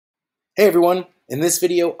Hey everyone, in this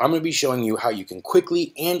video I'm going to be showing you how you can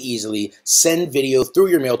quickly and easily send video through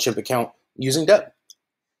your Mailchimp account using Dubb.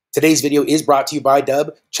 Today's video is brought to you by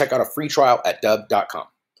Dubb. Check out a free trial at dubb.com.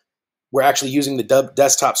 We're actually using the Dubb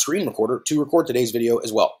desktop screen recorder to record today's video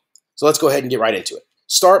as well. So let's go ahead and get right into it.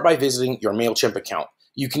 Start by visiting your Mailchimp account.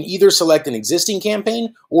 You can either select an existing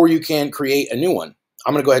campaign or you can create a new one.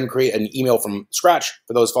 I'm going to go ahead and create an email from scratch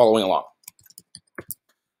for those following along.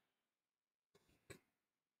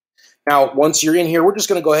 Now, once you're in here, we're just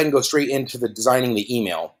going to go ahead and go straight into the designing the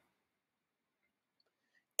email.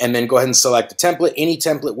 And then go ahead and select a template. Any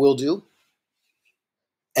template will do.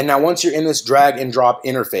 And now once you're in this drag and drop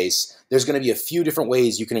interface, there's going to be a few different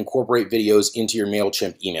ways you can incorporate videos into your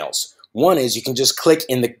Mailchimp emails. One is you can just click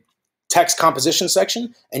in the text composition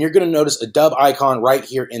section, and you're going to notice a Dubb icon right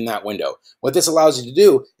here in that window. What this allows you to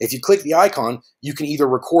do, if you click the icon, you can either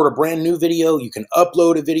record a brand new video, you can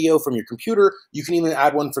upload a video from your computer, you can even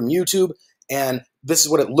add one from YouTube, and this is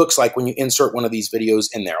what it looks like when you insert one of these videos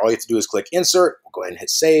in there. All you have to do is click insert, we'll go ahead and hit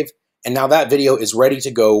save, and now that video is ready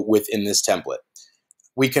to go within this template.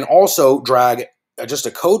 We can also drag just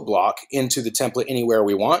a code block into the template anywhere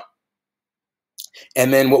we want,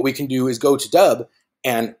 and then what we can do is go to Dubb,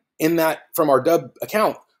 and in that, from our Dubb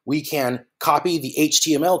account, we can copy the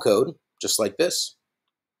HTML code, just like this.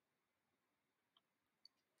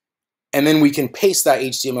 And then we can paste that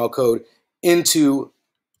HTML code into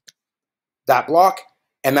that block,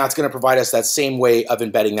 and that's going to provide us that same way of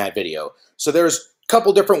embedding that video. So there's a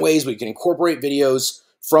couple different ways we can incorporate videos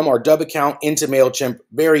from our Dubb account into Mailchimp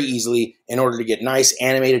very easily in order to get nice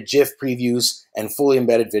animated GIF previews and fully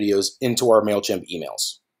embedded videos into our Mailchimp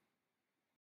emails.